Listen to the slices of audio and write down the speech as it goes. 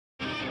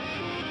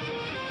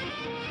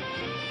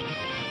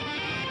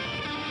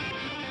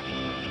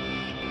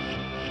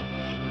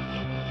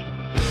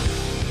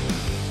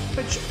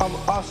Sandwich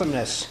of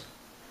Awesomeness.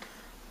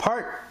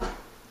 Part,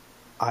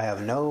 I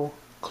have no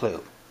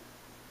clue.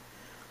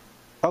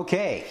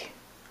 Okay,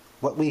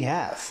 what we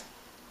have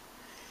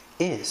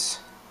is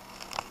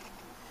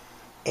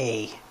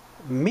a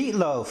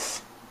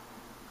meatloaf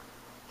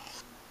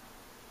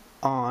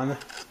on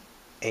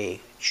a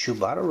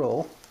ciabatta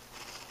roll,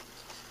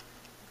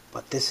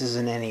 but this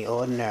isn't any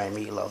ordinary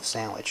meatloaf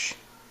sandwich.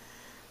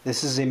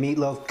 This is a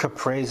meatloaf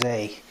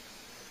caprese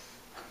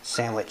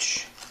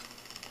sandwich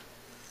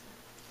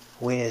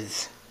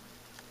with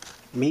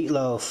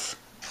meatloaf,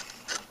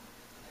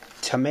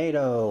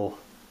 tomato,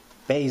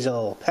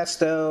 basil,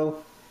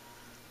 pesto,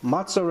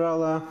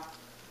 mozzarella,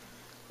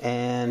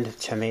 and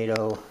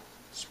tomato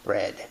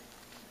spread.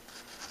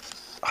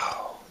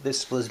 Oh,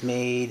 this was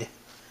made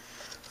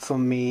for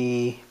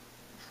me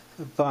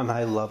by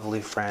my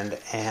lovely friend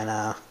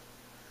Anna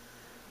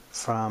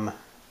from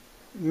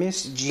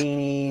Miss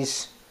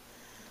Jeannie's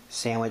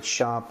sandwich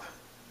shop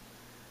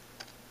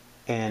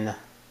in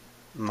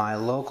my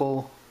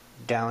local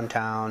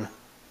downtown,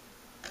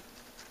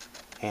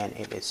 and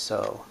it is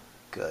so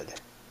good.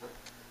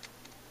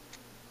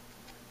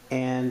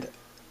 And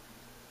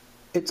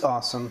it's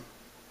awesome.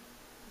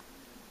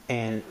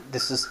 And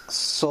this is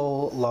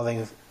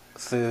soul-loving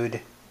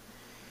food,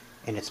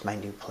 and it's my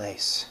new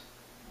place.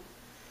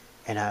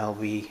 And I'll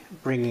be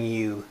bringing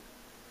you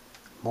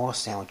more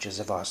sandwiches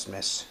of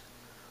awesomeness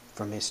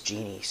from Miss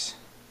Jeannie's.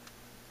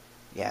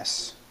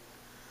 Yes,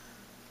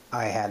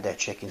 I had their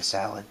chicken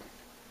salad,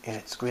 and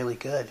it's really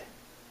good.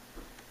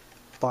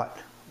 But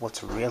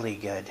what's really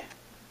good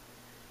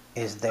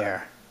is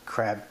their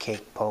crab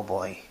cake po'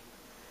 boy,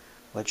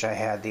 which I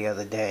had the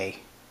other day,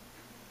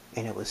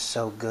 and it was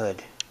so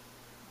good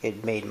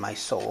it made my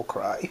soul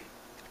cry.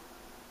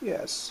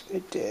 Yes,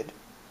 it did.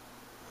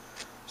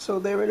 So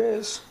there it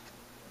is.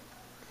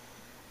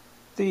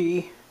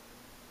 The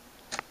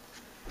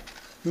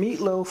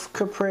meatloaf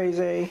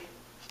caprese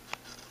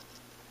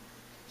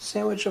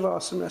sandwich of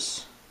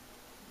awesomeness.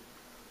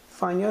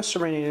 Find your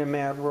serenity in a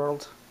mad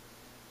world.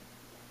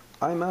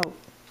 I'm out.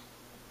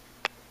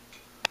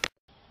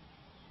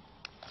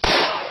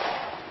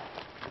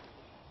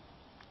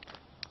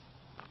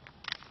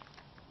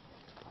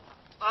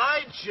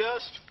 I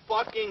just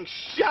fucking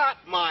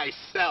shot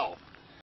myself.